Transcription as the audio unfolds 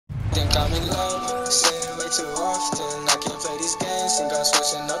I'm in love, saying way too often. I can't play these games, think I'm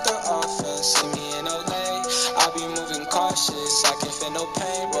switching up the offense. See me in LA, I be moving cautious. I can't feel no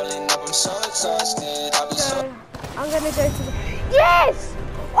pain, rolling up, I'm so exhausted. I be so. I'm gonna go to the. Yes!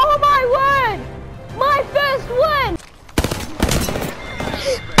 Oh my word! My first win!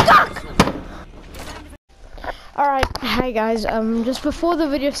 Fuck! Alright, hi guys, just before the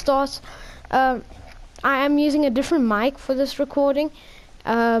video starts, I am using a different mic for this recording.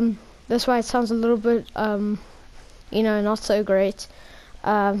 That's why it sounds a little bit, you know, not so great.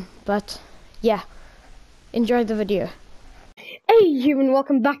 But yeah, enjoy the video. Hey human,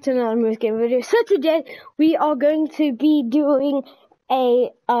 welcome back to another Moose Game video. So today we are going to be doing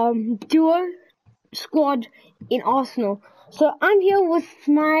a duo squad in Arsenal. So I'm here with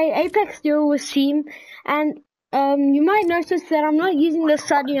my Apex duo with Seam, and you might notice that I'm not using the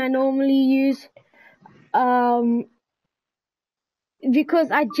Sunny I normally use, because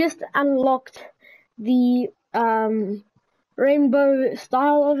I just unlocked the rainbow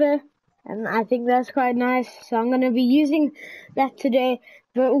style of it, and I think that's quite nice, so I'm gonna be using that today.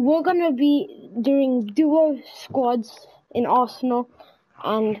 But we're gonna be doing duo squads in Arsenal,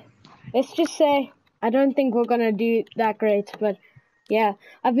 and let's just say I don't think we're gonna do that great, but yeah,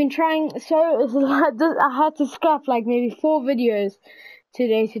 I've been trying. So I had to scrap like maybe 4 videos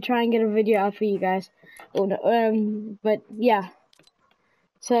today to try and get a video out for you guys. But yeah,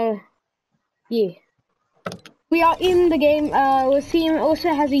 so yeah. We are in the game. Wasim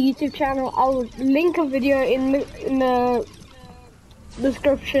also has a YouTube channel. I'll link a video in the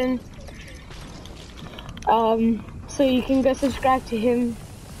description, so you can go subscribe to him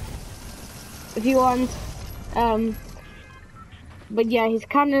if you want. But yeah, he's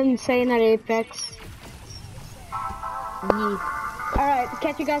kind of insane at Apex. Yeah. Alright,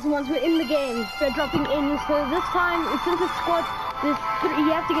 catch you guys once we're in the game. We're dropping in. So this time, since it's squad,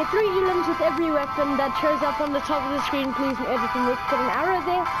 you have to get 3 elims with every weapon that shows up on the top of the screen. Please edit and put an arrow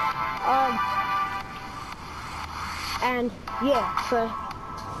there. And yeah, so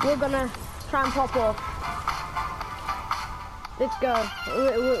we're gonna try and pop off. Let's go.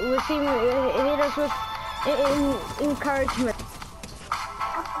 We're seeing hit us with encouragement.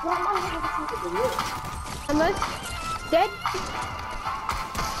 Almost dead.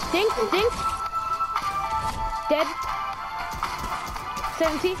 Dink. Dead.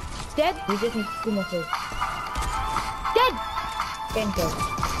 70. Dead. We just need 2 more kills. Dead. 10 kills.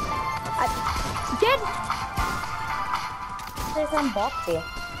 Dead. There's some box there.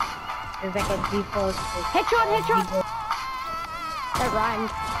 There's like a default. Headshot. That rhymed.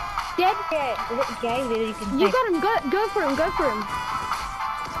 Dead. Yeah, there's a guy there you can. You got him. Go for him.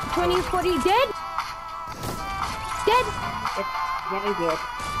 20, 40. Dead. It's very dead.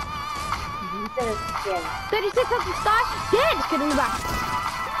 36 up the start. Dead. Get in the back.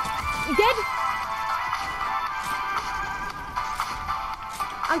 Dead.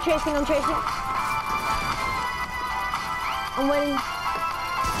 I'm chasing. I'm waiting.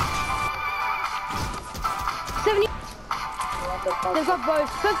 70. They've got both.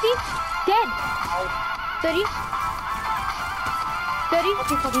 50. Dead. 30. 30.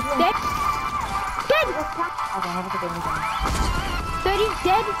 Dead. 30.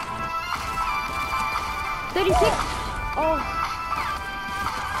 Dead. 36. Oh.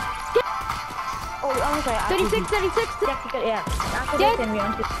 Dead. Oh, I'm sorry. 36. Yeah. Dead.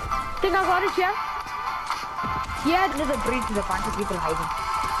 Think I got it, yeah? Yeah. There's a bridge with a bunch of people hiding.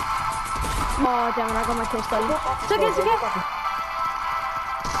 Oh, damn it, I got my chest on. It's okay.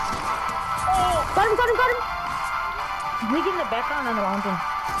 Got him. He's in the background on the mountain.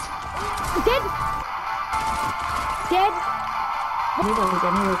 Dead. Dead.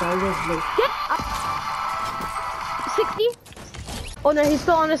 60. Oh no, he's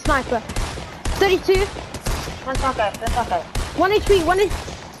still on a sniper. 32. That's okay. 1 HP.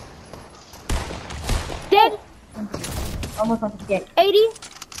 Dead. Almost on the dead. 80.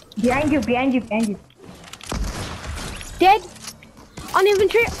 Behind you. Dead. On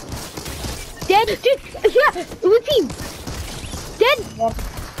infantry. Dead. Dude, yeah, with team. Dead. Yep.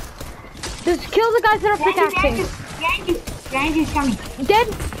 Just kill the guys that are pickaxing. Behind you is coming. Dead.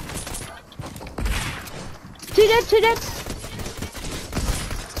 2 dead.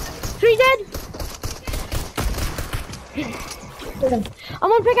 3 dead.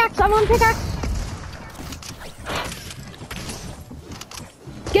 I'm on pickaxe.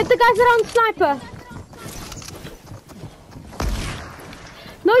 Get the guys that are on sniper.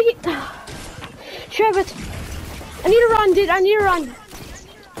 No, you. Sherbet. I need to run, dude. Yeah, run.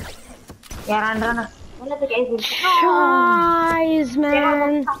 Guys,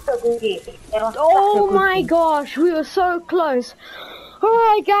 man. Oh my gosh, we were so close.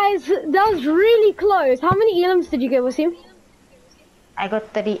 Alright, guys, that was really close. How many elims did you get, Wasim? I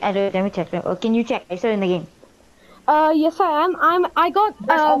got 30. Let me check. Oh, can you check? I'm still in the game. Yes, I am. I got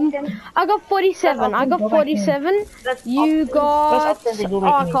 47. I got 47. You got.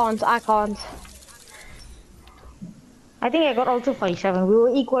 Oh, I can't. I think I got also 47. We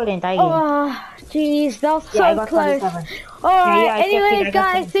were equal the entire game. Oh, jeez, that was so I got close. 47. Alright, Yeah, anyways,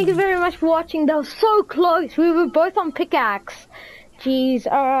 guys, thank you very much for watching. That was so close. We were both on pickaxe. Jeez,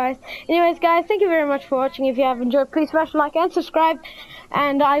 alright. Anyways, guys, thank you very much for watching. If you have enjoyed, please smash like and subscribe.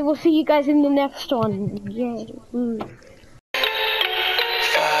 And I will see you guys in the next one. Yay.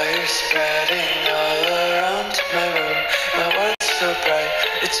 Fire spreading all around my room. My world's so bright,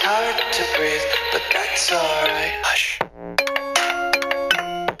 it's hard to breathe, but that's alright. Hush.